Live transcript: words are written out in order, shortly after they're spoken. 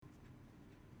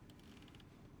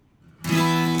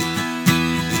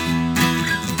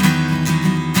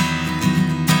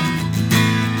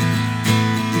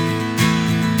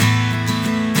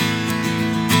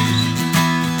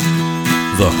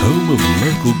of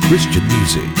local Christian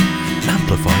music.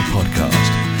 Amplify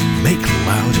Podcast. Make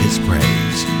loud His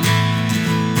praise.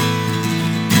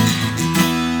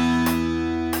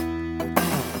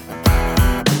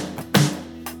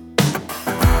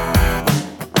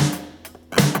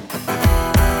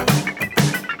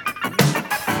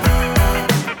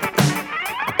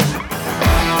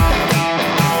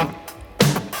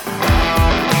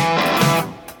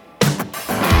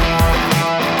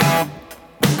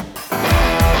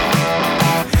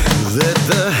 Let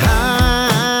the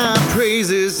high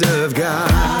praises of God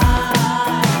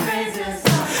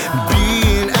be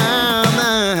in our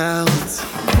mouths,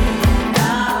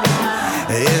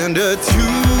 and a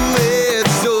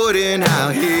two-edged sword in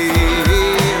our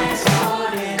hands.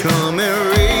 Come and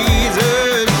raise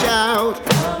a shout.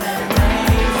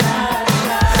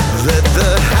 Let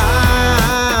the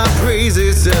high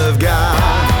praises of God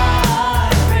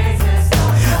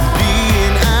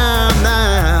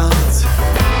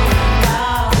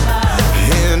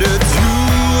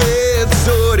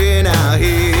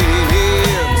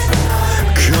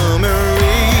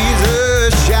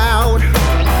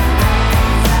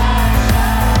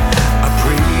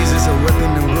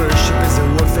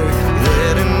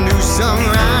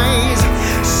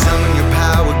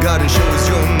and show us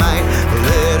your might.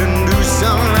 Let a new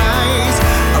song rise.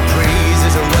 Our praise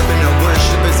is a weapon, our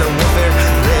worship is a warfare.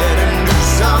 Let a new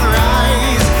song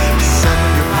rise.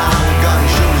 Summon your power, God, and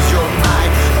show us your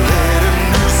might. Let a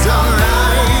new song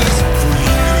rise. For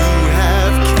you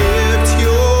have kept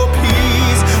your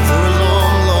peace for a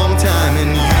long, long time,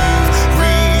 and you've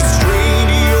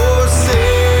restrained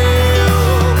yourself.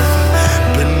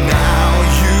 But now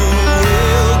you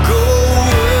will go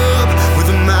up with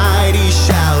a mighty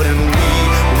shout, and we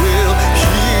will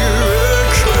hear a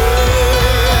cry.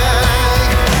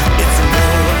 It's the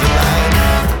roar of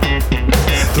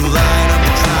the lion of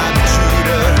the tribe of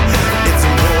Judah. It's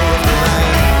the roar of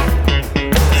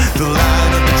the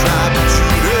lion of the tribe of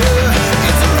Judah.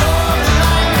 It's the roar of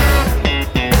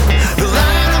the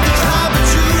lion of the tribe of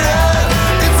Judah.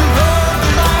 It's the roar of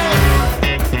the lion.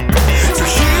 So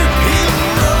hear him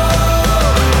roar,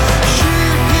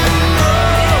 hear him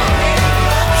roar,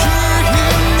 hear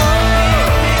him roar,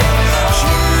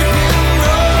 hear him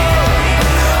roar,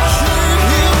 hear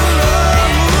him roar,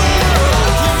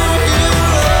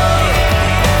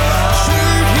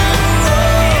 hear him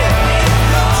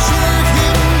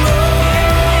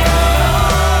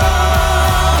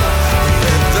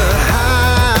Let the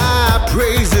high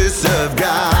praises of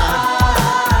God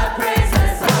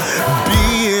be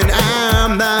in our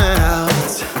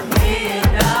mouths,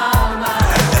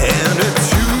 and a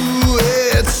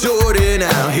two-edged sword in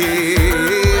our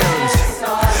hands.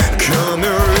 Come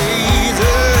and raise a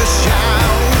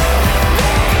shout.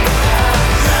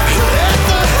 Let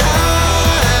the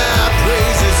high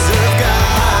praises of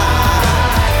God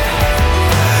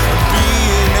be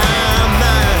in our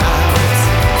mouths,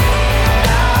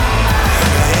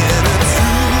 and a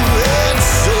two-edged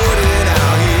sword in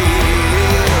our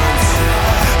hands.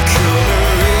 Come and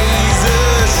raise a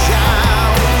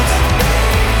shout.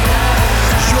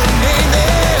 Your name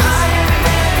is,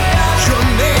 your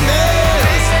name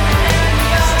is,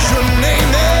 your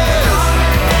name is,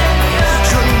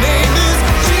 your name is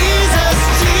Jesus,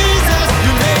 Jesus.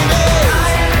 Your name is,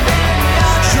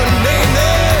 your name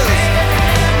is,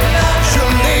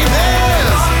 your name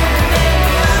is,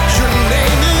 your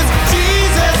name is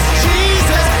Jesus,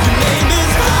 Jesus. Your name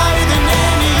is higher than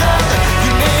any other.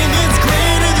 Your name is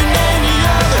greater than any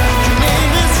other. Your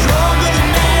name is stronger than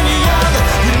any other.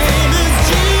 Your name is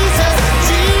Jesus,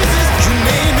 Jesus. Your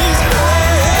name is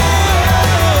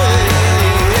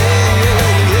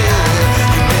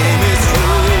Your name is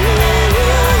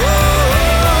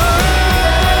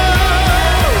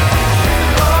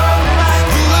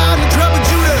The Lion, the tribe of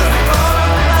Judah.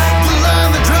 The Lion,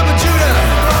 the tribe of Judah.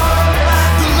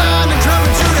 The Lion, the tribe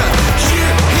of Judah.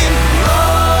 Hear him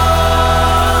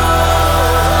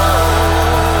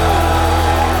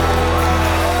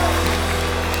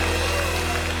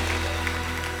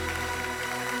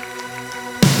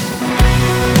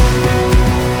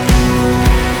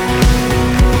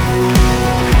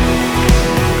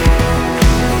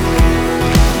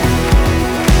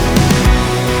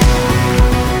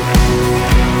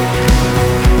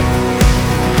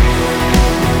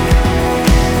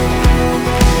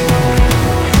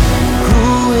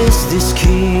Who is this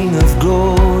King of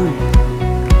glory?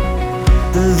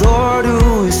 The Lord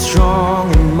who is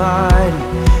strong and mighty.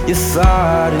 You're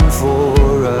fighting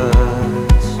for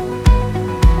us.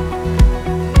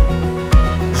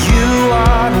 You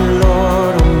are the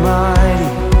Lord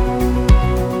Almighty,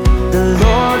 the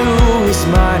Lord who is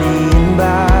mighty in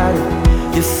battle.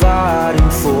 You're fighting fighting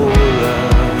for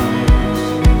us.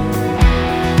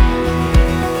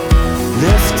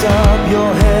 Lift up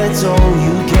your heads, all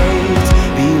you gates,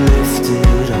 be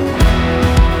lifted up.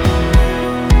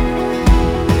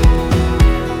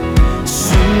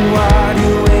 Swing wide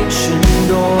your ancient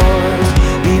doors,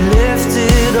 be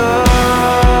lifted up.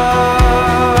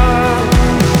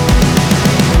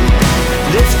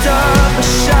 Lift up a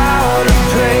shout of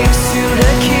praise to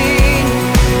the King.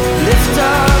 Lift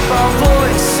up our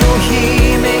voice so He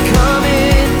may come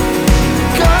in.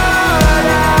 God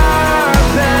our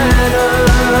banner,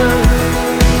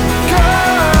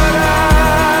 God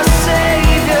our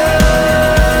Savior.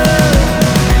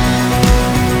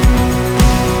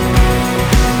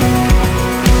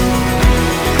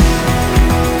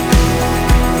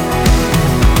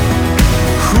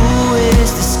 Who is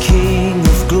this King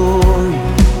of glory?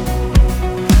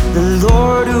 The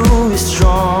Lord who is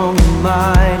strong and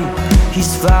mighty,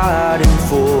 He's fighting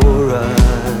for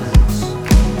us.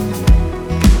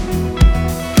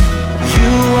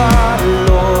 You are the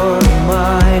Lord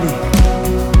Almighty,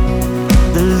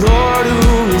 the Lord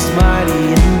who is mighty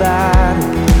in battle,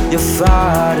 you're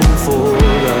fighting for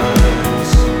us.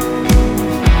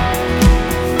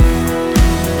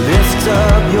 Lift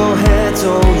up your heads,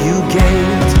 all you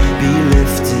gates, be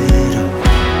lifted up.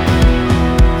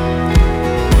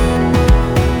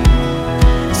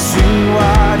 Swing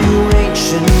wide your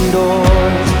ancient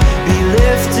doors, be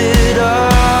lifted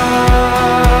up.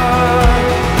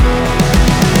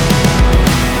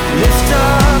 Lift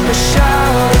up a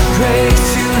shout of praise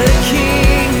to the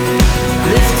King.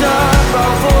 Lift up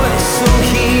our voice so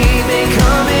He may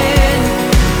come in.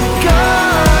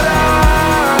 God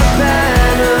our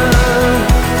banner,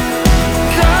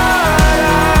 God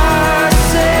our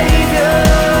Savior.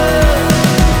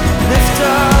 Lift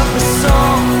up a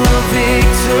song of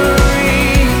victory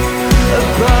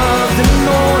above the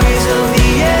noise of the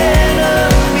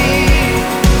enemy.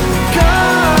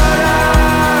 God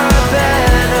our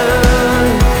banner,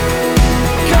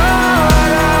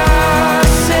 God our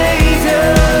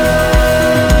Savior.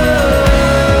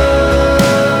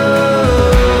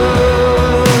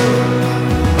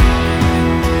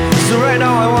 So right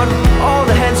now I want all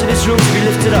the hands in this room to be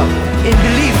lifted up in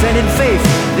belief and in faith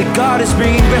that God is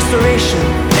bringing restoration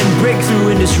and breakthrough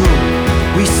in this room.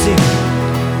 We sing.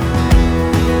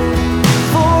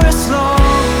 For as long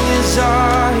as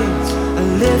our hands are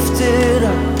lifted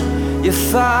up, you're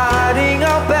fighting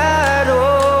our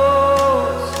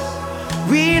battles.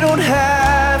 We don't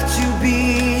have to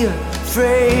be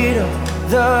afraid of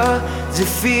the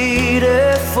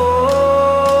defeated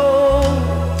foe.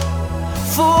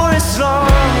 For as long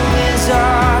as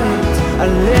our hands are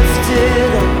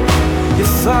lifted up,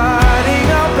 you're fighting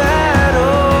our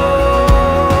battles.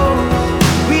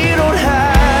 We don't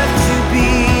have to be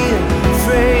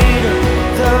afraid of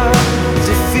the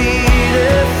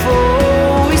defeated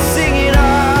foe. We sing it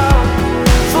out.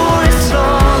 For as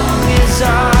long as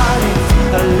our hands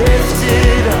are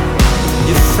lifted up,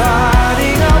 you're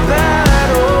fighting our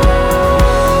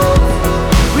battles.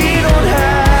 We don't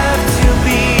have to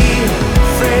be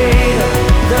afraid of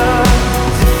the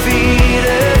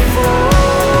defeated foe.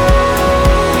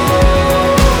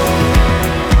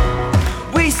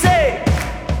 We say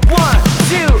 1,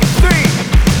 2, 3.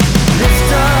 Lift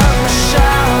up a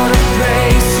shout of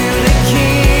praise to the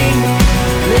King.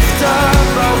 Lift up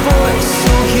our voice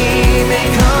so He may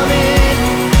come in.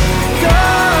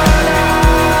 God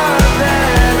our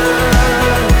banner,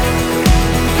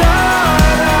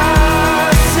 God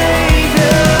our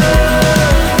Savior.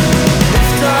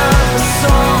 Lift up a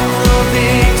song of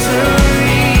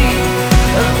victory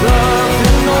above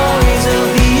the noise of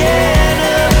the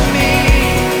enemy.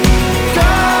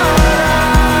 God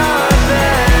our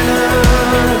banner,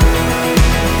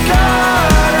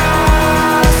 God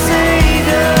our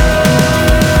Savior.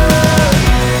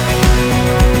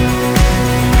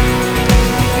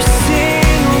 We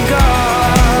sing, oh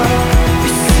God, we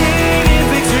sing in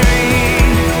victory.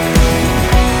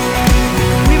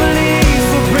 We believe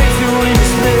for breakthrough in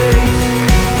this place.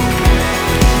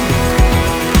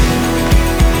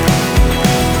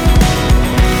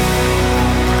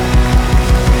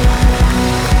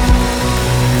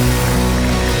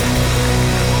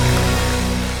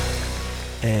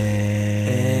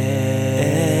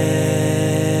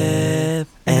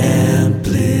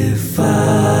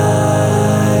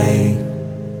 Amplify.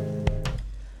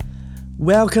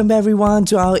 Welcome everyone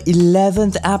to our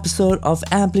 11th episode of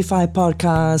Amplify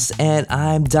Podcast, and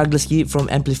I'm Douglas Keep from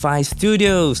Amplify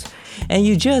Studios. And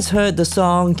you just heard the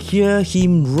song Hear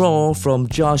Him Roar from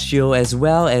Joshua, as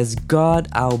well as God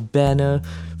Our Banner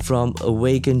from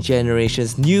Awakened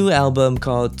Generation's new album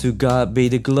called To God Be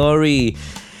the Glory.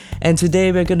 And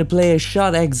today we're going to play a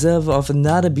short excerpt of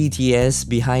another BTS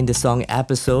Behind the Song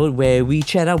episode where we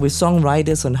chat out with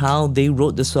songwriters on how they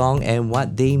wrote the song and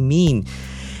what they mean.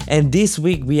 And this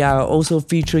week we are also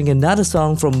featuring another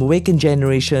song from Awakened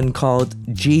Generation called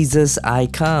Jesus I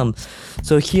Come.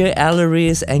 So here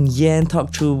Alaris and Yen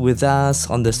talk through with us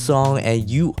on the song and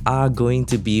you are going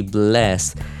to be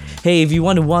blessed. Hey, if you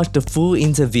want to watch the full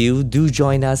interview, do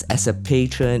join us as a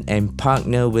patron and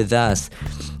partner with us.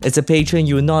 As a patron,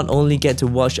 you will not only get to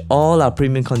watch all our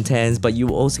premium contents, but you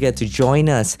will also get to join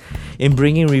us in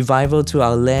bringing revival to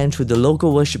our land through the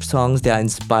local worship songs that are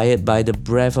inspired by the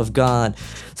breath of God.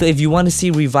 So if you want to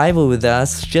see revival with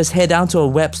us, just head down to our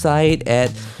website at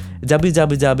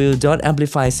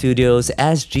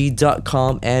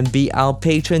www.amplifystudiosSG.com and be our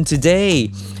patron today.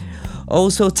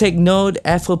 Also take note,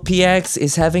 FOPX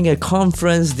is having a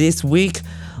conference this week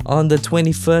on the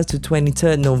 21st to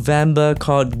 23rd November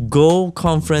called Go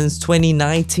Conference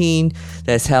 2019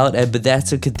 that's held at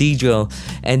Bethesda Cathedral,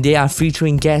 and they are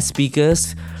featuring guest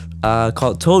speakers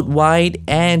called Todd White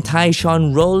and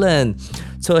Tyshawn Rowland.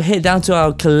 So head down to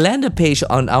our calendar page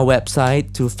on our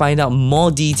website to find out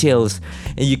more details.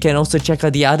 And you can also check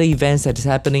out the other events that is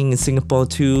happening in Singapore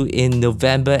too in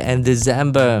November and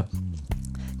December.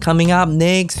 Coming up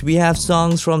next, we have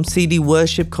songs from CD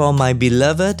Worship called My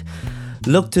Beloved,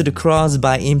 Look to the Cross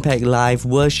by Impact Live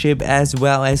Worship, as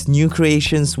well as New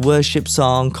Creation's worship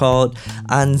song called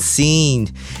Unseen.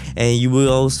 And you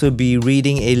will also be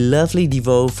reading a lovely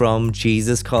devo from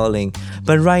Jesus Calling.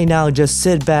 But right now, just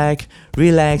sit back,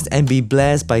 relax, and be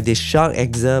blessed by this short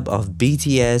excerpt of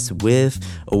BTS with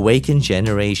Awakened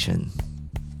Generation.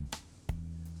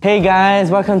 Hey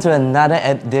guys, welcome to another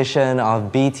edition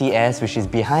of BTS, which is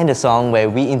Behind the Song, where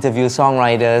we interview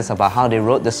songwriters about how they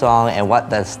wrote the song and what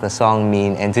does the song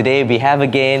mean. And today we have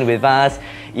again with us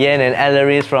Ian and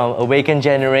Alaris from Awakened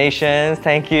Generations.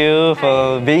 Thank you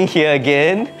for being here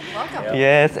again. Welcome.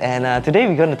 Yes, and today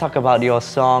we're going to talk about your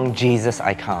song Jesus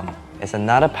I Come. It's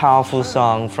another powerful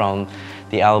song from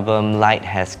the album Light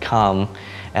Has Come.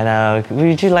 And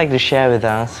would you like to share with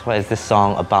us what is this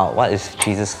song about? What is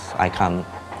Jesus I Come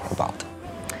about?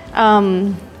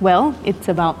 Well, it's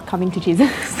about coming to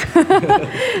Jesus.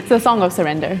 It's a song of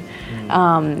surrender.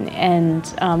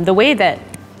 The way that,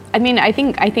 I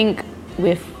think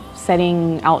with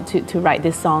setting out to write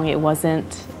this song, it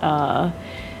wasn't,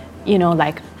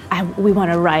 we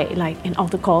want to write like an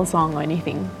altar call song or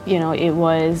anything. It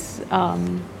was,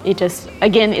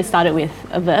 it started with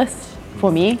a verse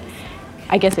for me.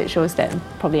 I guess it shows that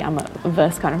probably I'm a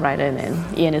verse kind of writer, and then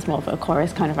Ian is more of a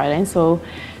chorus kind of writer. And so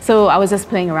I was just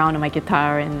playing around on my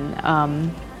guitar,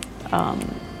 and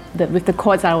with the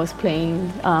chords I was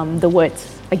playing, the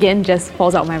words again just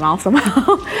falls out my mouth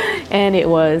somehow. And it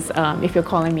was, if you're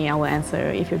calling me, I will answer.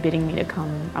 If you're bidding me to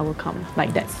come, I will come.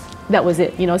 Like that was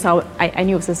it. So I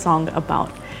knew it was a song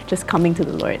about just coming to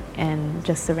the Lord and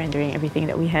just surrendering everything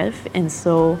that we have. And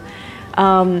so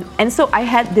I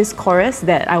had this chorus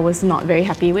that I was not very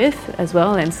happy with as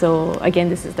well. And so again,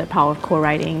 this is the power of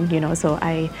co-writing, So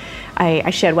I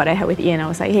shared what I had with Ian. I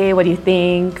was like, hey, what do you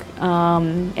think?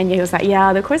 And he was like,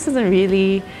 yeah, the chorus doesn't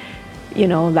really,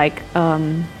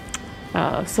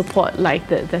 support like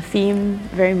the theme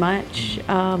very much.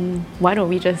 Why don't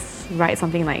we just write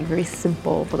something like very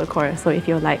simple for the chorus? So if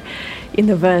you're like in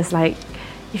the verse, like,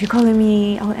 if you're calling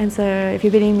me, I'll answer. If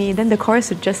you're bidding me, then the chorus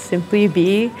would just simply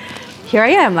be, here I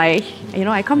am, like,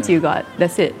 I come to you, God.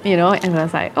 That's it, And I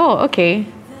was like, oh, okay.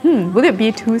 Would it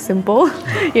be too simple?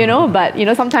 But,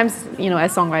 sometimes,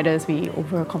 as songwriters, we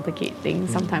overcomplicate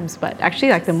things sometimes. But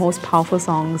actually, like, the most powerful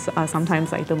songs are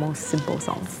sometimes, like, the most simple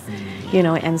songs,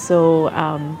 And so,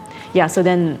 so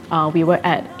then we were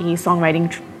at a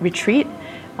songwriting retreat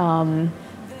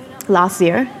last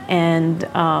year. And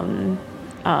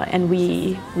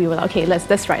we were like, okay,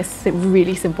 let's write a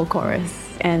really simple chorus.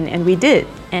 And we did,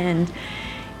 and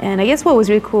I guess what was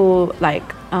really cool, like,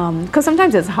 because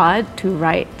sometimes it's hard to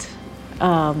write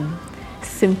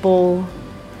simple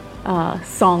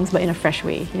songs, but in a fresh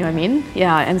way. You know what I mean?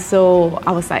 Yeah. And so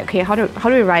I was like, okay, how do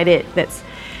we write it so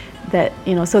that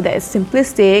it's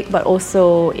simplistic, but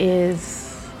also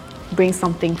brings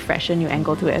something fresh, a new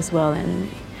angle to it as well. And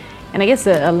I guess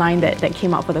a line that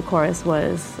came out for the chorus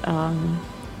was.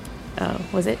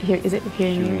 Was it here? Is it here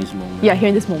in this moment? Yeah, here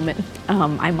in this moment.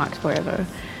 I'm marked forever.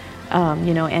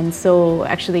 And so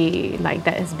actually, like,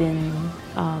 that has been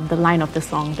the line of the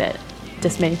song that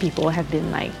just many people have been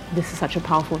like, this is such a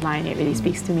powerful line. It really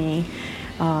speaks to me,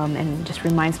 and just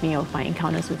reminds me of my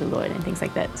encounters with the Lord and things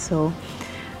like that. So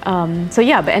So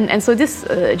yeah, and so this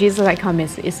Jesus I Come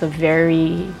is a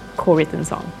very co-written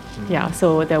song. Yeah,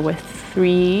 so there were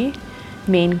 3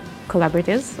 main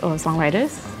collaborators or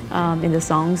songwriters in the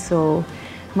song. So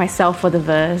myself for the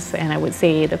verse, and I would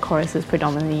say the chorus is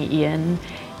predominantly Ian,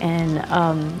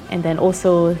 and then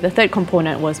also the third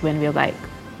component was when we were like,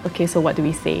 okay, so what do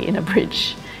we say in a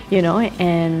bridge, you know?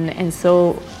 And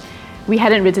so we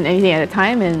hadn't written anything at the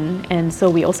time, and so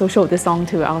we also showed the song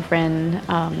to our friend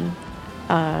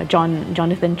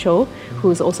Jonathan Cho,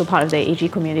 who's also part of the AG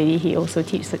community. He also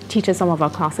teaches some of our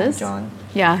classes. John.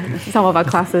 Yeah, some of our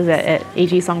classes at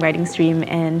AG Songwriting Stream,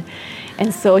 and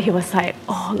so he was like,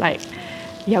 oh, like,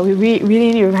 yeah, we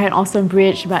really need to write an awesome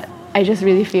bridge, but I just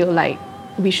really feel like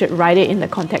we should write it in the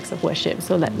context of worship.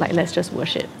 So let's just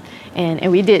worship.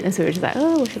 And we did, and so we were just like,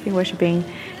 oh, worshiping,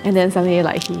 and then suddenly,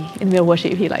 like, he in the middle of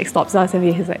worship, he like stops us, and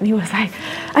he was like,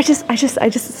 I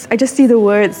just see the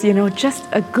words, you know, just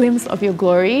a glimpse of your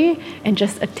glory and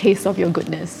just a taste of your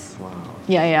goodness. Wow.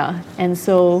 Yeah. And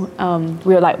so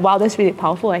we were like, wow, that's really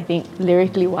powerful. I think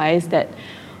lyrically wise, that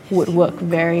would work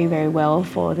very, very well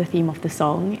for the theme of the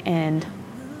song. And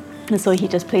so he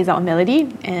just plays out a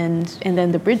melody, and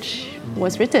then the bridge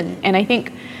was written. And I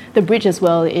think the bridge as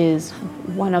well is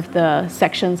one of the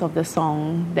sections of the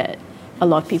song that a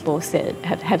lot of people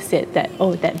have said that,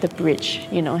 oh, that the bridge,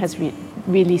 you know, has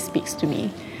really speaks to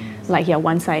me. Like, yeah,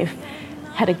 once I've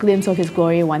had a glimpse of his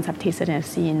glory, once I've tasted and I've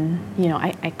seen, you know,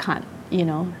 I can't, you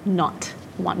know, not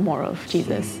want more of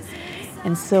Jesus.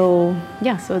 And so,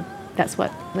 yeah, so that's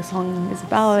what the song is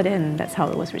about, and that's how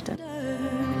it was written.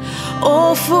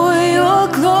 Oh, for your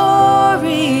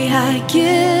glory I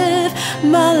give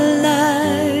my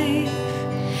life.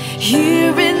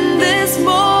 Here in this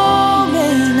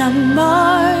moment I'm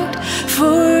marked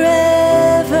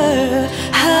forever.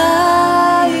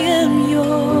 I am yours.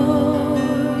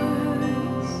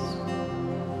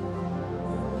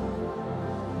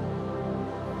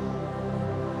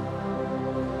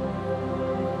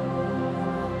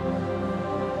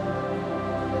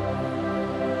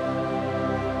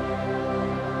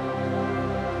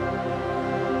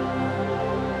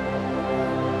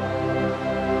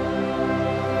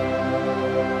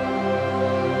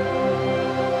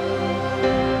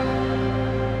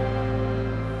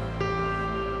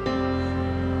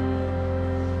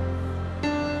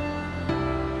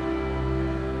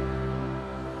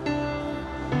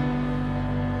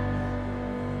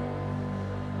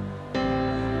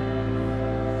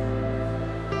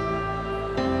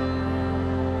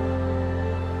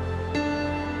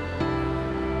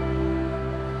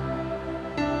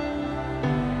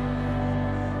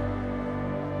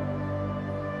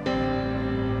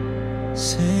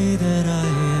 Say that I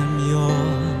am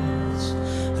yours.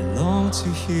 I long to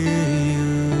hear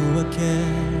you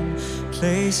again.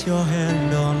 Place your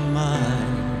hand on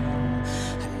mine.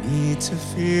 I need to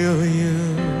feel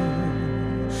you.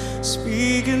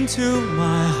 Speak into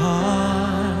my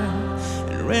heart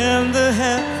and rend the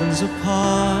heavens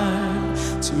apart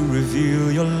to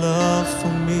reveal your love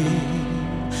for me.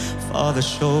 Father,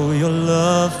 show your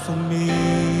love for me.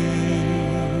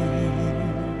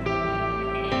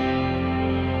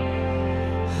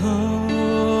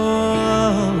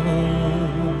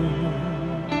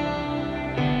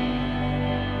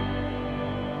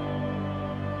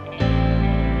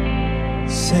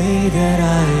 Say that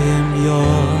I am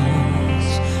yours.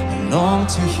 I long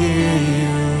to hear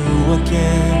you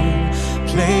again.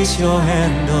 Place your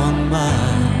hand on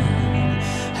mine.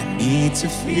 I need to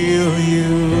feel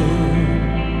you.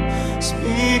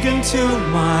 Speak into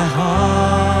my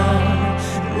heart.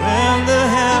 Rend the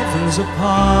heavens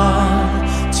apart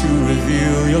to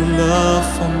reveal your love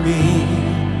for me.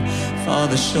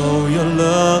 Father, show your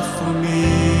love for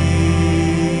me.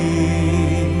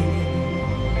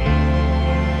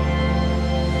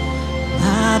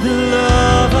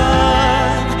 Beloved, I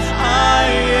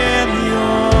am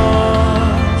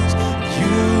yours.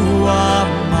 You are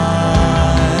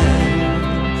mine.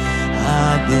 I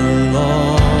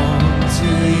belong to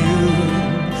you.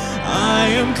 I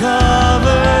am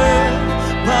covered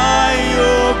by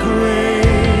your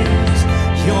grace.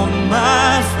 You're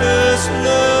my first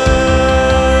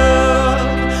love.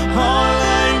 All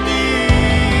I need.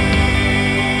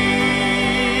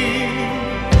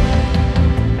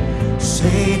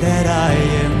 Say that I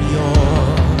am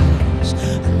yours. I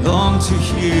long to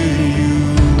hear you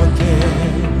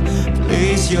again.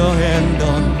 Place your hand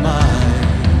on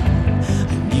mine.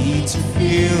 I need to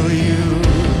feel you.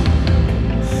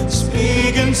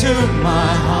 Speak into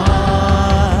my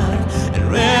heart and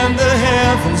rend the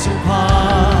heavens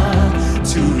apart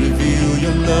to reveal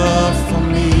your love for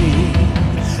me.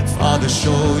 Father,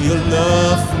 show your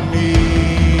love for me.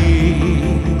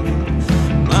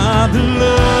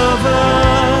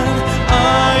 beloved,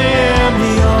 I am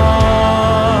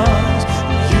yours.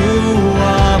 You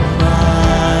are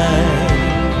mine.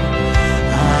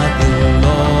 I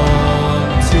belong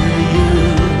to you.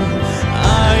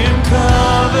 I am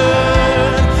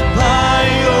covered by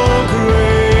your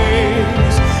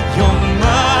grace. You're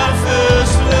my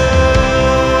first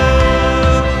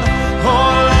love.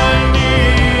 All I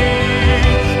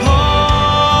need,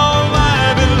 oh my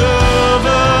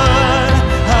beloved,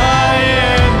 I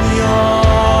am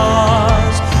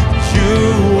yours. You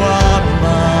are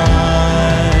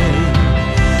mine.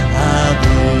 I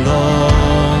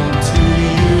belong to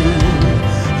you.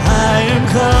 I am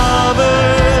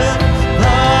covered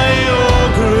by your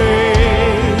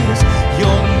grace.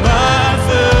 You're my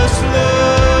first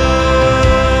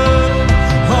love.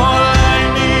 All I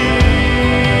need.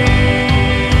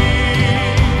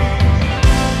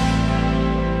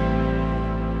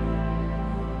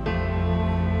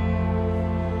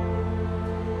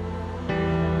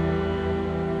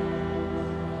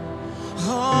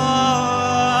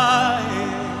 Oh,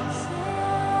 yes.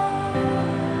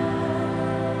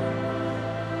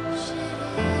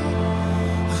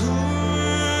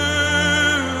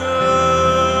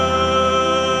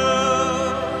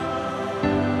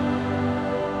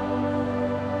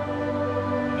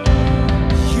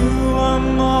 You are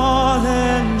more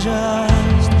than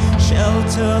just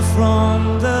shelter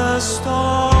from the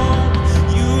storm.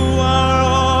 You are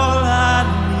all I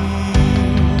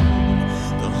need,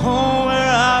 the home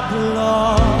where I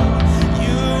belong.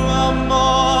 You are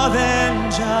more than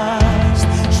just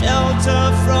shelter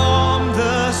from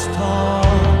the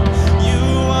storm. You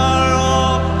are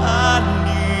all I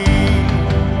need,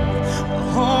 the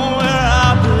home where I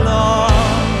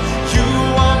belong. You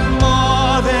are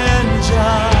more than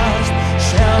just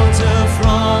shelter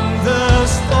from the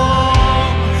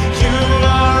storm. You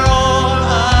are all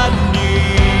I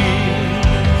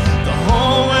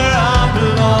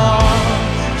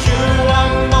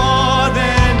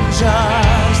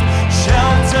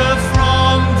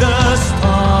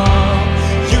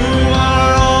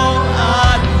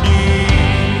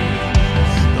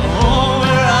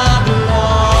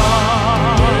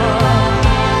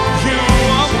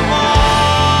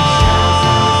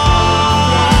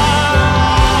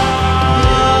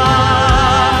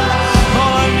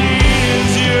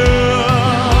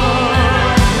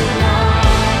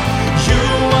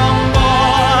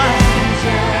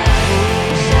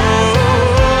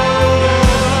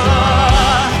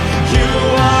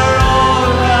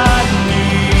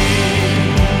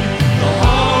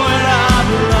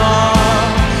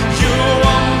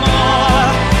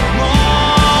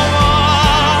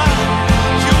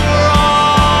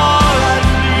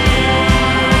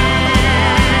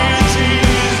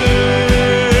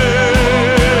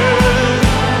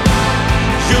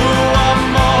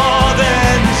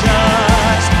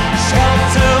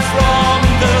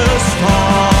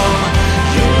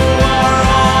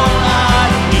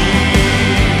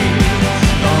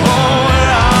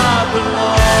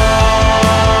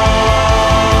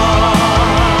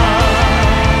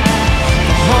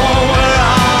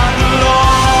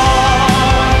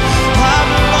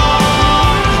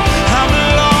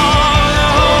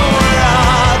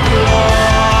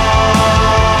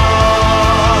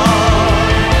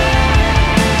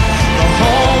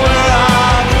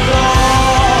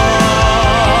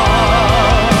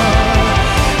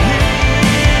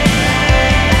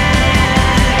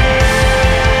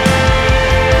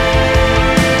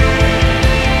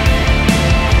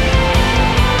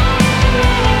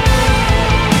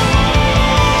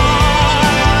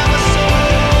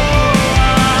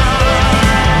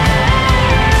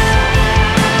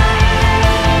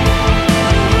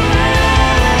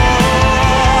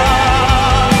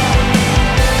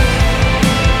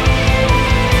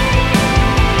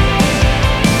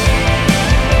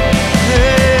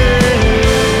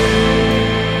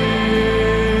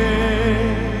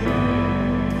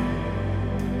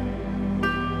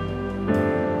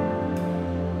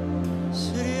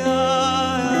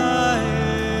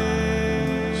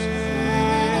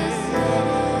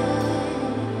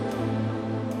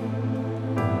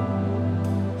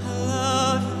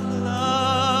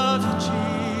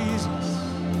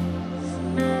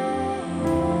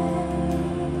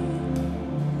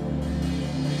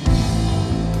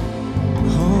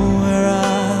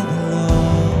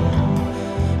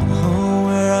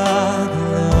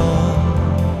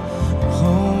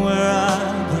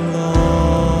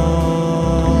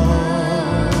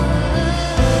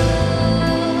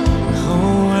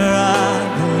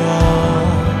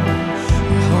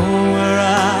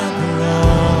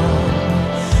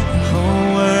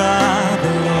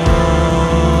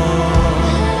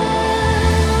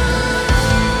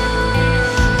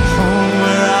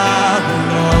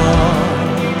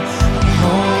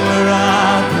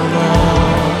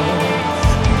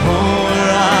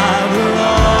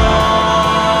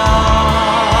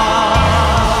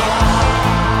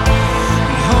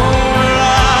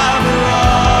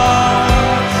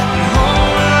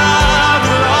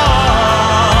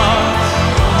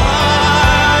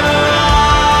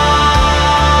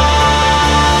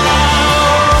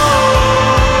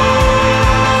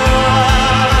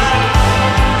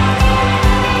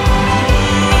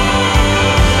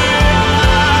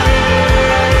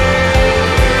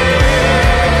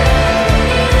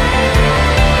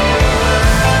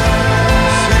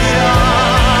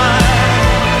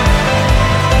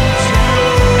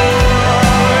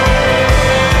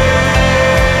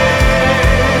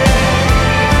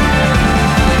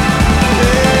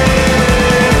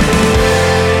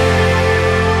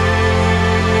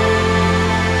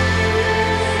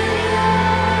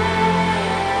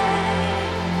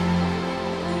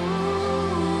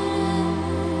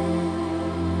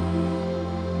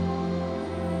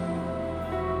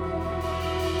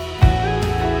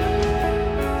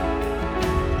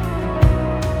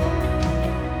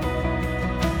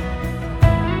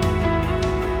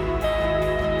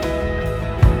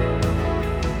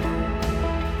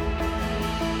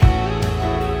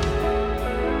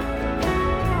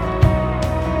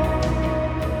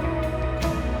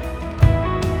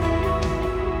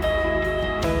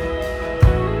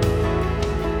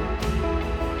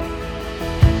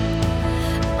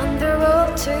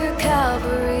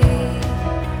Calvary,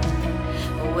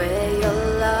 where your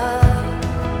love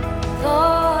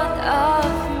thought of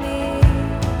me.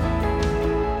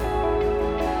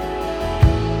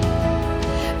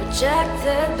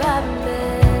 Rejected by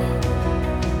men,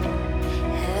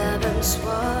 heaven's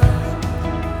one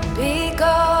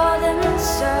begotten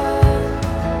Son,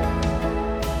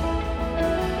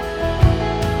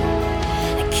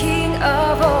 the King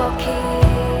of all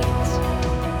kings,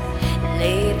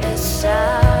 laid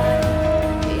aside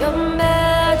your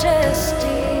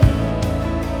majesty.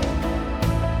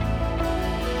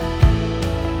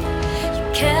 You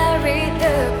carried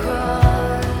the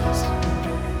cross,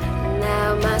 now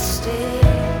my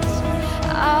sins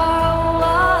are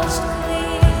washed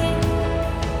clean.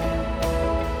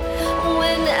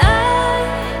 When I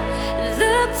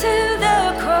look to the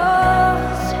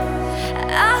cross,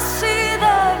 I see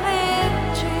the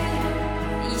victory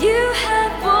you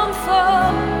have won for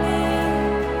me.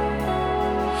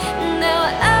 Now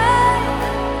I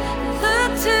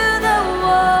look to the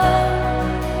one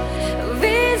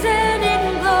risen in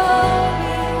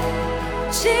glory,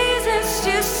 Jesus,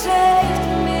 you saved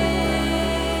me.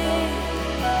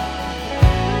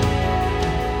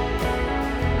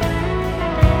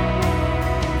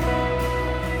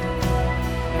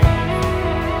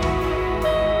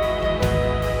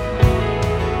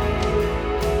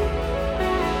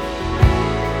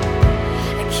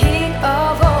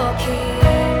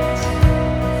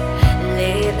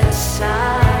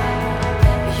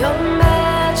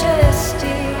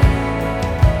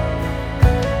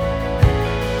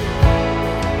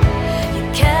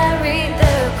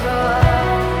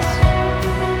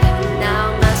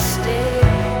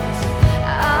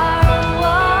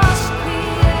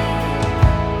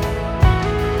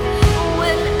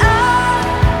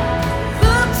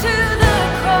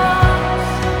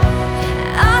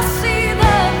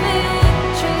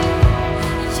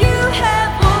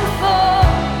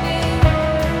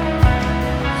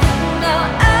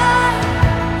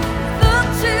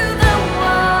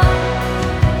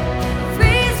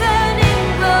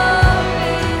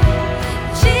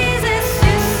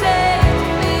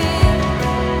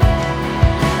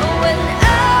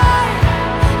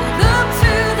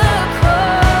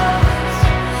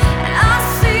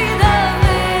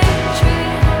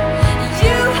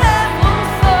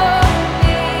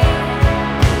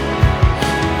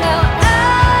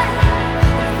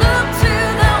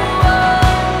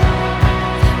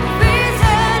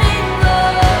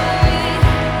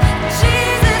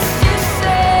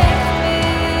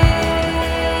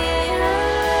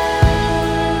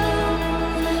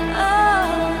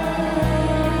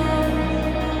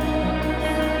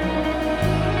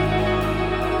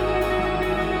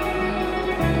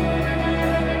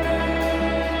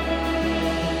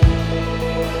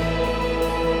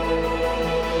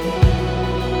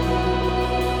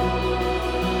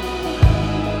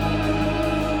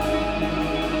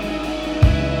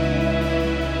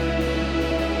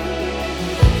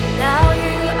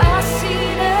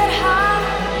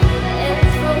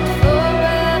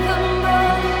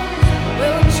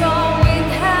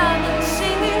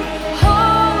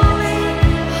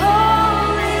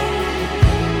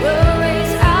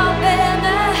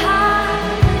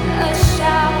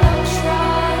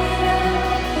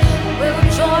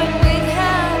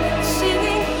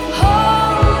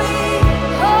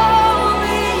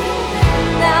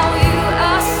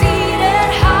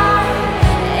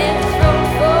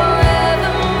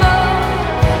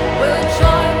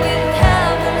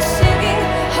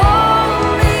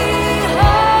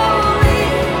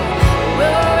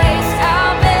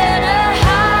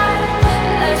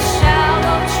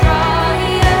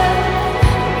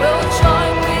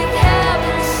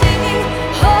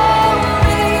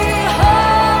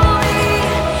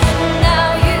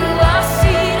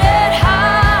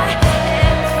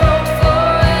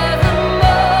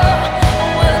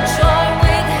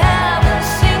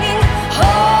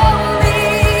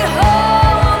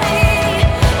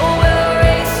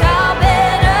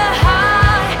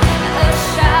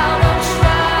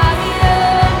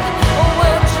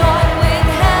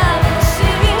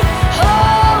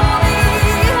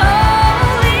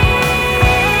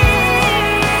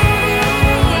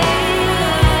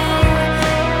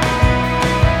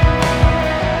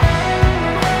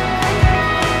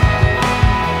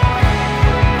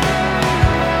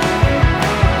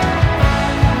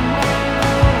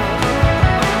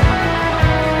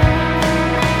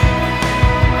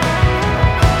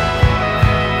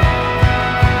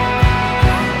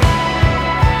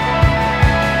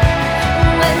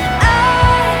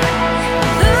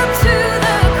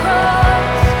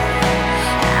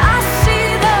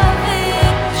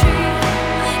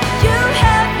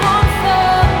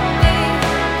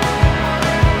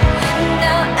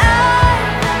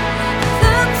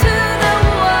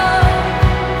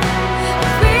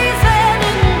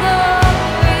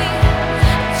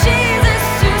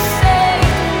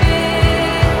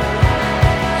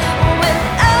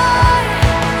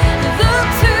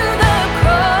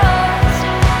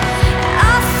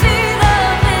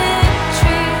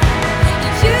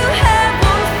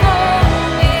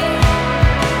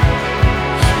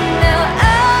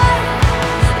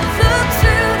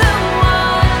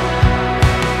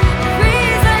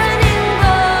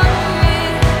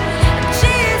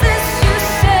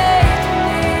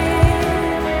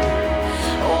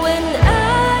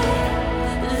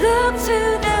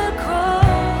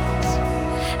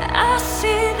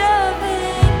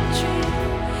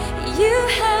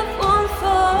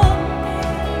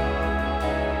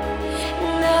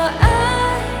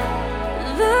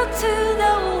 to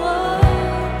the world,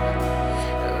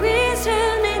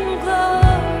 risen in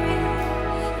glory.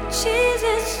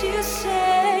 Jesus, you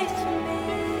saved me.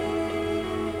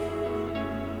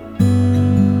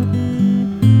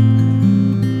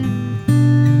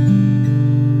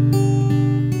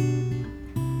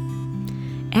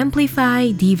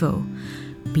 Amplify Devo.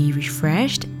 Be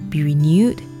refreshed, be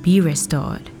renewed, be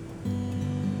restored.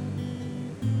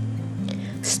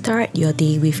 Start your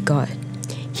day with God.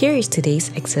 Here is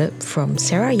today's excerpt from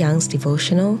Sarah Young's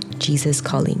devotional, Jesus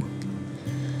Calling.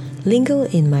 Linger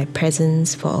in my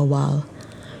presence for a while.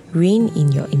 Rein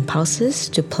in your impulses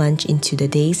to plunge into the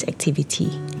day's activity.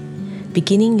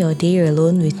 Beginning your day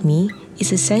alone with me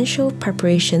is essential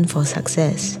preparation for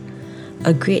success.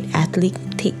 A great athlete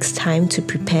takes time to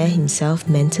prepare himself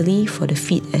mentally for the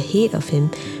feat ahead of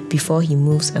him before he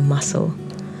moves a muscle.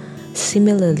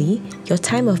 Similarly, your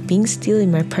time of being still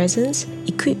in my presence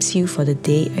equips you for the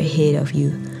day ahead of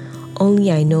you.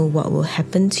 Only I know what will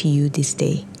happen to you this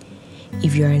day.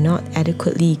 If you are not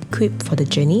adequately equipped for the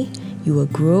journey, you will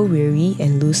grow weary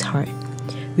and lose heart.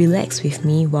 Relax with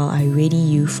me while I ready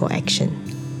you for action.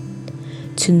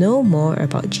 To know more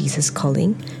about Jesus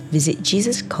Calling, visit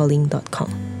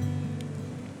jesuscalling.com.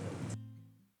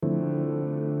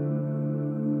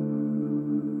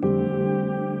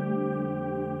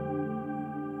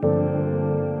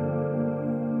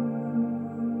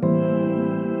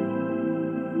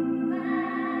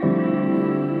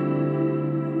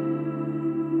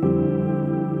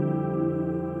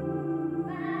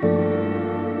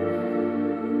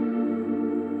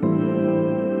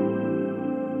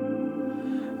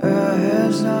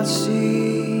 Has not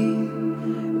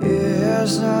seen, it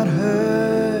has not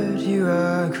heard. You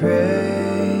are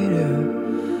greater,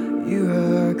 you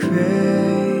are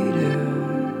greater.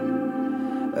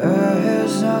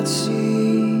 Has not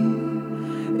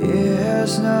seen, it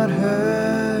has not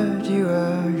heard. You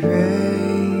are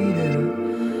greater,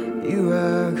 you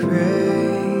are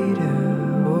greater.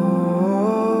 Oh.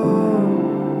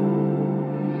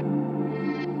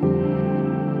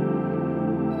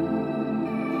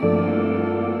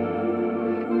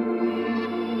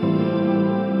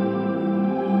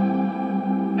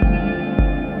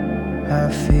 I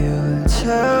feel a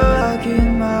tug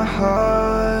in my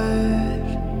heart.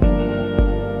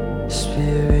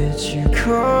 Spirit, you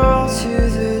call to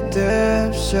the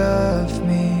depths of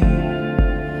me.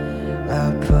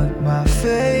 I put my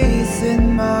faith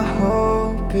and my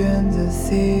hope in the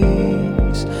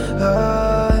things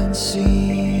unseen.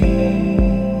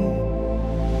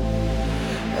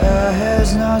 Eye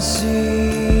has not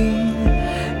seen,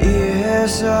 ear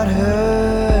has not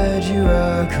heard. You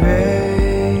are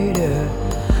greater,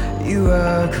 you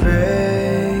are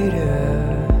greater.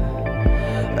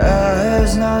 Eye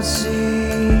has not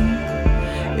seen,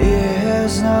 ear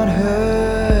has not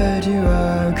heard. You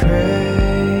are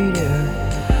greater,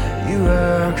 you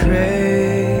are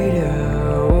greater.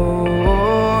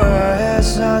 Oh, eye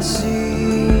has not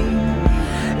seen,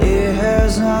 ear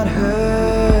has not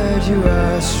heard. You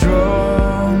are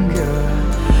stronger,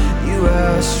 you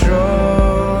are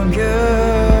stronger.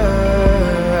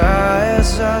 Eye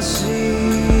has not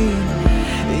seen,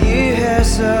 ear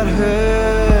has not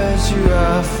heard. You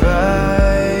are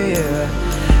fire,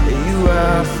 you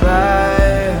are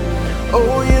fire.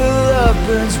 Oh, your love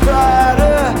burns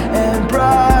brighter and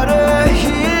brighter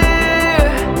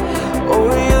here.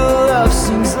 Oh, your love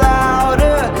sings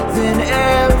louder than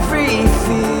every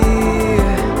fear.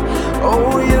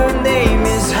 Oh, your name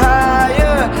is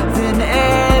higher than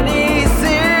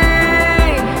anything.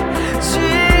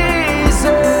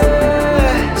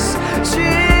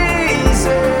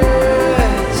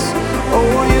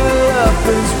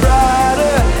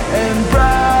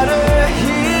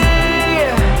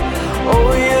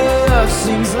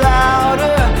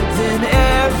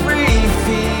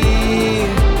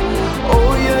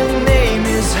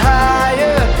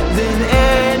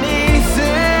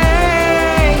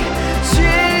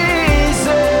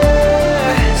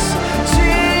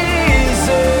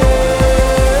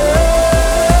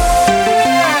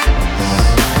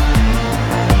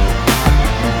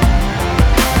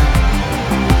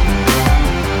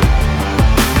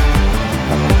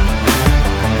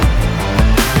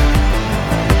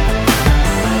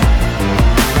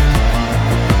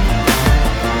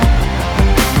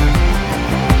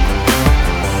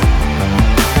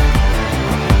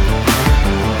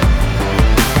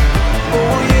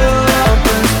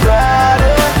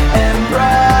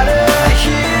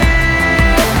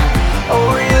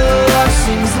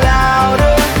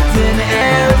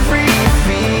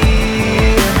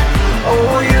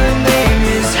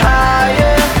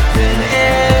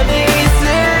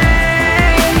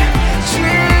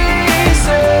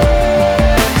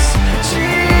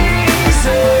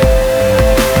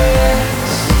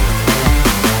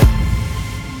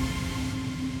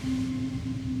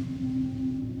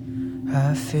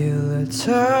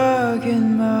 tug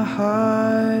in my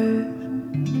heart.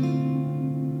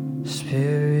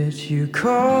 Spirit, you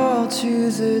call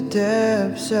to the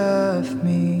depths of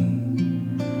me.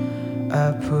 I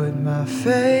put my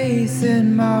faith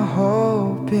and my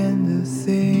hope in the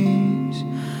things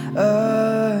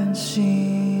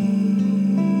unseen.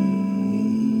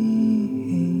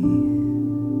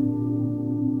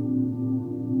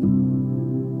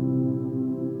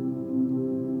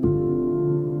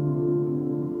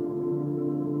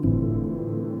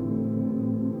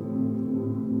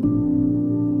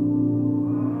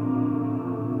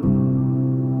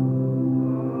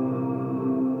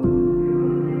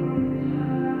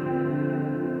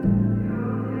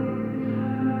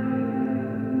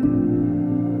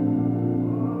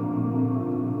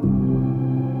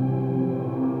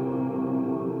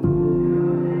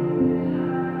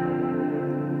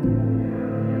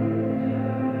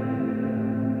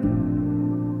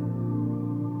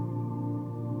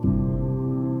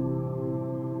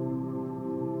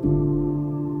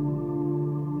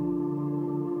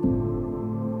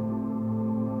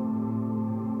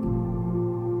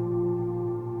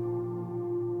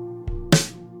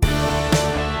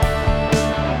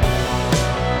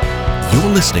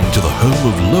 You're listening to the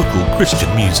home of local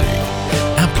Christian music,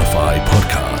 Amplify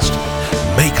Podcast.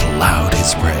 Make loud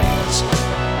His praise.